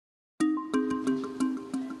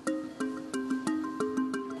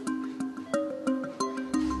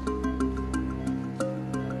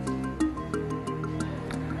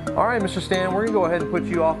All right, Mr. Stan, we're going to go ahead and put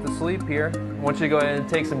you off to sleep here. I want you to go ahead and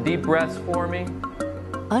take some deep breaths for me.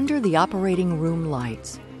 Under the operating room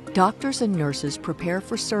lights, doctors and nurses prepare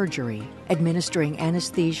for surgery, administering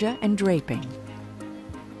anesthesia and draping.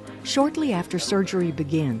 Shortly after surgery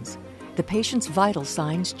begins, the patient's vital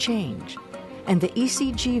signs change, and the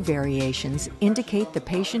ECG variations indicate the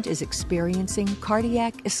patient is experiencing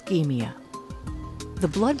cardiac ischemia. The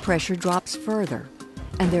blood pressure drops further,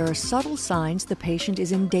 and there are subtle signs the patient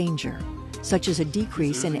is in danger, such as a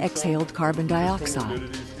decrease in exhaled carbon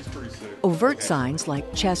dioxide. Overt signs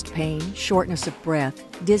like chest pain, shortness of breath,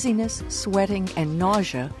 dizziness, sweating, and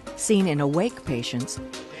nausea seen in awake patients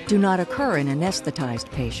do not occur in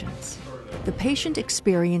anesthetized patients. The patient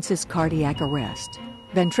experiences cardiac arrest,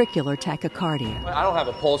 ventricular tachycardia. I don't have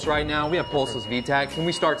a pulse right now. We have pulseless VTAC. Can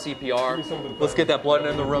we start CPR? Let's get that blood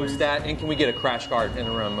in the room stat, and can we get a crash guard in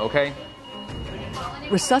the room, okay?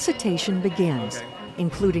 Resuscitation begins,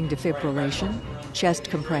 including defibrillation, chest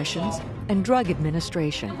compressions, and drug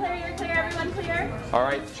administration. You're clear, everyone clear? All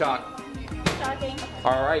right, shock. Shocking.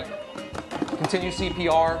 All right. Continue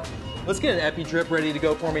CPR. Let's get an epi drip ready to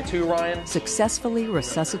go for me too, Ryan. Successfully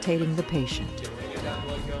resuscitating the patient.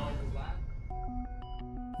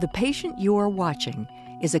 The patient you are watching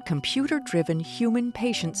is a computer-driven human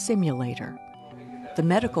patient simulator. The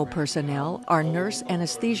medical personnel are nurse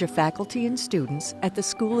anesthesia faculty and students at the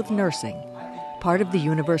School of Nursing, part of the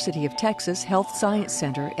University of Texas Health Science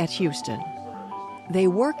Center at Houston. They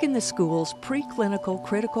work in the school's Preclinical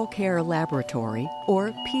Critical Care Laboratory,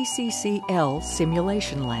 or PCCL,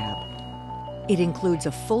 simulation lab. It includes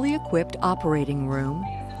a fully equipped operating room,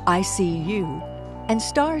 ICU, and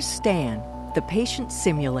stars STAN, the patient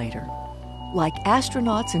simulator. Like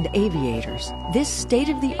astronauts and aviators, this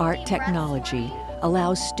state-of-the-art technology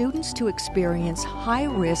allows students to experience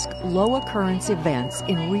high-risk, low-occurrence events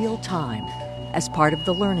in real time as part of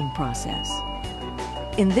the learning process.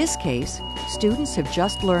 In this case, students have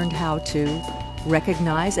just learned how to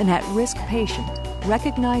recognize an at-risk patient,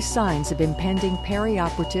 recognize signs of impending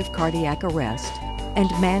perioperative cardiac arrest, and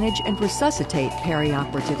manage and resuscitate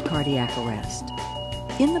perioperative cardiac arrest.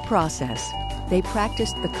 In the process, they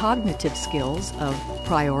practiced the cognitive skills of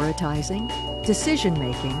prioritizing,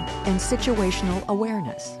 decision-making, and situational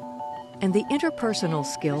awareness, and the interpersonal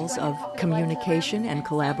skills of communication and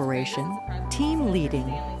collaboration, team leading,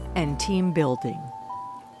 and team building.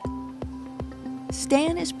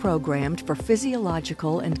 STAN is programmed for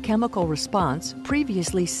physiological and chemical response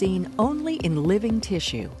previously seen only in living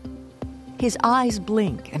tissue. His eyes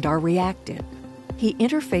blink and are reactive. He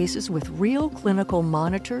interfaces with real clinical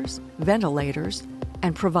monitors, ventilators,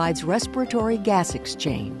 and provides respiratory gas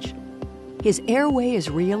exchange. His airway is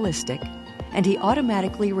realistic, and he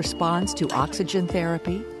automatically responds to oxygen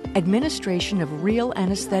therapy, administration of real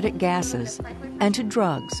anesthetic gases, and to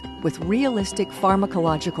drugs with realistic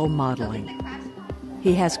pharmacological modeling.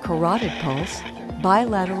 He has carotid pulse,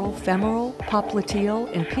 bilateral femoral,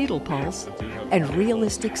 popliteal, and pedal pulse, and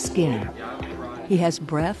realistic skin. He has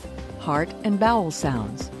breath, heart, and bowel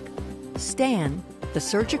sounds. STAN, the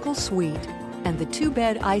surgical suite, and the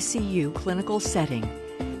two-bed ICU clinical setting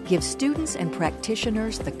give students and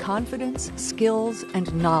practitioners the confidence, skills,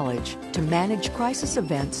 and knowledge to manage crisis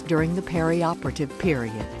events during the perioperative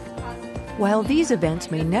period. While these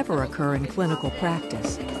events may never occur in clinical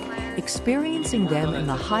practice, experiencing them in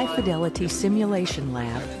the high-fidelity simulation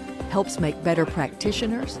lab helps make better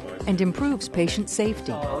practitioners and improves patient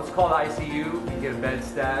safety. Let's call the ICU and get a med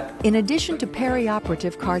stat. In addition to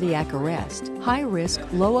perioperative cardiac arrest, high-risk,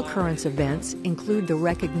 low-occurrence events include the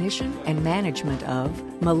recognition and management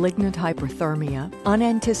of malignant hyperthermia,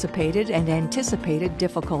 unanticipated and anticipated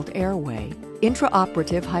difficult airway,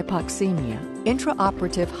 intraoperative hypoxemia,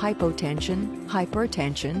 intraoperative hypotension,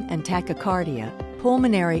 hypertension, and tachycardia,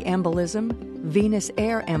 pulmonary embolism, venous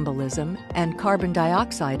air embolism, and carbon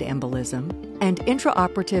dioxide embolism, and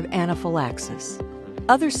intraoperative anaphylaxis.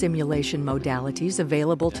 Other simulation modalities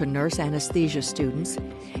available to nurse anesthesia students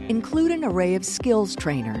include an array of skills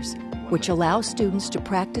trainers, which allow students to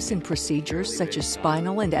practice in procedures such as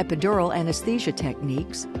spinal and epidural anesthesia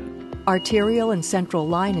techniques, arterial and central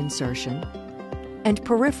line insertion, and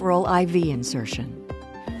peripheral IV insertion.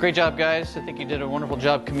 Great job, guys. I think you did a wonderful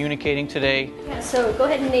job communicating today. Yeah, so go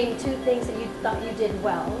ahead and name 2 things that you thought you did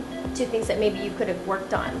well, 2 things that maybe you could have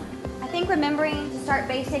worked on. I think remembering to start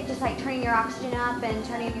basic, just like turning your oxygen up and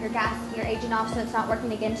turning your gas, your agent off so it's not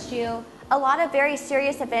working against you. A lot of very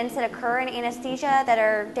serious events that occur in anesthesia that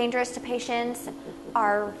are dangerous to patients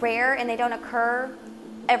are rare and they don't occur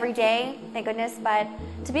every day, thank goodness, but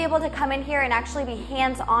to be able to come in here and actually be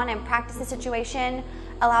hands-on and practice the situation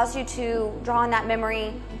allows you to draw on that memory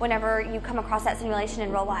whenever you come across that simulation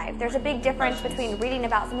in real life. There's a big difference between reading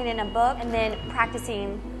about something in a book and then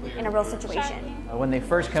practicing in a real situation. When they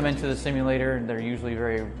first come into the simulator, they're usually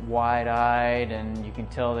very wide-eyed, and you can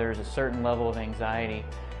tell there's a certain level of anxiety.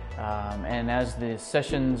 And as the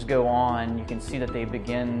sessions go on, you can see that they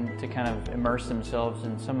begin to kind of immerse themselves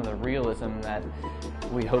in some of the realism that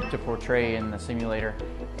we hope to portray in the simulator.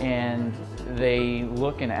 And they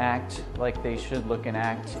look and act like they should look and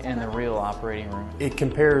act in the real operating room. It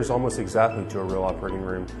compares almost exactly to a real operating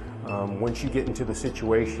room. Once you get into the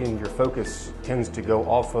situation, your focus tends to go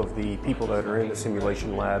off of the people that are in the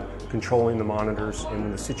simulation lab, controlling the monitors, and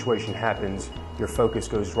when the situation happens, your focus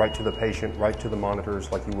goes right to the patient, right to the monitors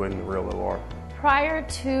like you would in the real OR. Prior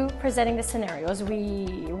to presenting the scenarios, we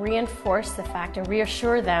reinforce the fact and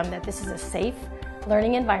reassure them that this is a safe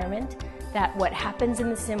learning environment, that what happens in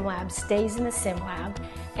the sim lab stays in the sim lab,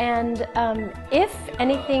 and if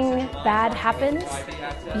anything bad happens,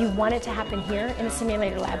 you want it to happen here in the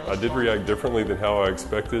simulator lab. I did react differently than how I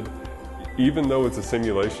expected. Even though it's a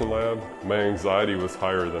simulation lab, my anxiety was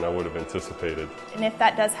higher than I would have anticipated. And if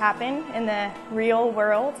that does happen in the real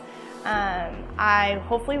world, I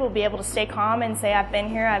hopefully will be able to stay calm and say, I've been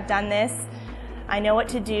here, I've done this, I know what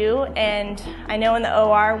to do, and I know in the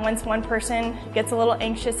OR, once one person gets a little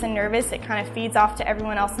anxious and nervous, it kind of feeds off to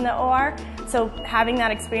everyone else in the OR. So having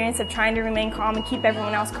that experience of trying to remain calm and keep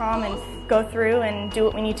everyone else calm and go through and do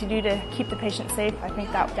what we need to do to keep the patient safe, I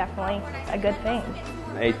think that's definitely a good thing.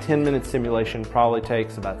 A 10-minute simulation probably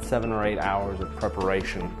takes about 7 or 8 hours of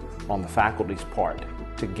preparation on the faculty's part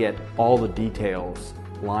to get all the details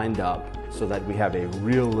lined up so that we have a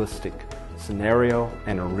realistic scenario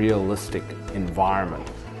and a realistic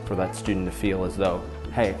environment for that student to feel as though,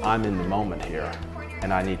 hey, I'm in the moment here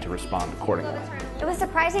and I need to respond accordingly. It was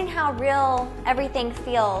surprising how real everything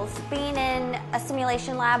feels. Being in a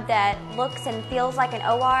simulation lab that looks and feels like an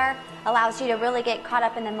OR allows you to really get caught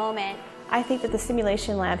up in the moment. I think that the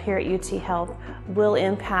simulation lab here at UTHealth will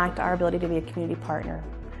impact our ability to be a community partner.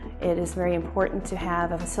 It is very important to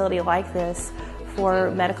have a facility like this for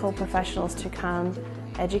medical professionals to come,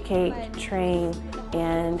 educate, train,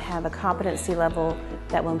 and have a competency level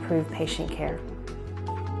that will improve patient care.